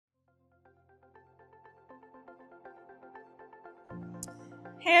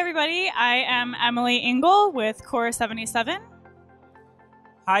Hey everybody, I am Emily Engel with Core 77.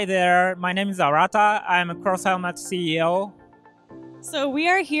 Hi there, my name is Arata. I'm a CrossHelmet CEO. So we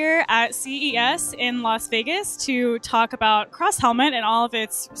are here at CES in Las Vegas to talk about CrossHelmet and all of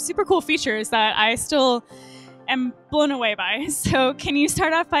its super cool features that I still am blown away by. So can you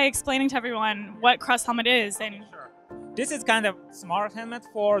start off by explaining to everyone what CrossHelmet is? And Sure. This is kind of smart helmet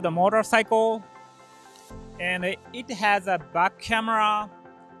for the motorcycle, and it has a back camera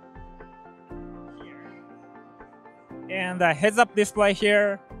and a heads-up display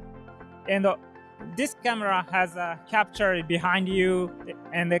here, and this camera has a capture behind you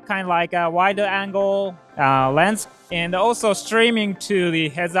and a kind of like a wider angle lens, and also streaming to the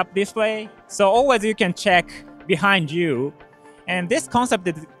heads-up display, so always you can check behind you. And this concept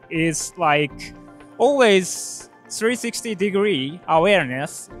is like always 360-degree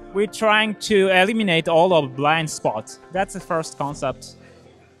awareness. We're trying to eliminate all of blind spots. That's the first concept.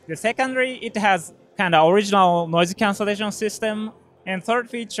 The secondary, it has kind of original noise cancellation system. And third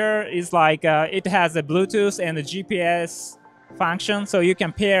feature is like it has a Bluetooth and a GPS function, so you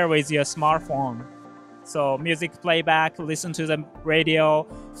can pair with your smartphone. So music playback, listen to the radio,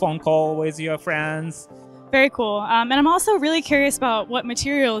 phone call with your friends. very cool. And I'm also really curious about what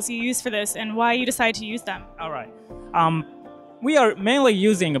materials you use for this and why you decide to use them. All right. We are mainly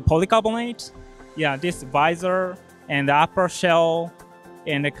using a polycarbonate. Yeah, this visor and the upper shell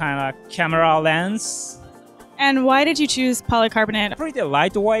and the kind of camera lens. And why did you choose polycarbonate? Pretty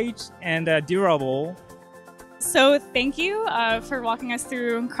lightweight and durable. So thank you for walking us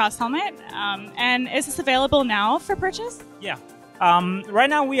through CrossHelmet. And is this available now for purchase? Yeah. Right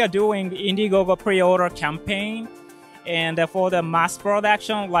now we are doing Indiegogo pre-order campaign, and for the mass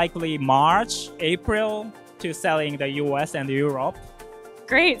production, likely March, April, to selling the US and Europe.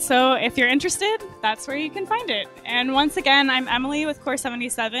 Great. So if you're interested, that's where you can find it. And once again, I'm Emily with Core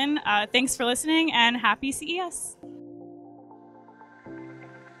 77. Thanks for listening and happy CES.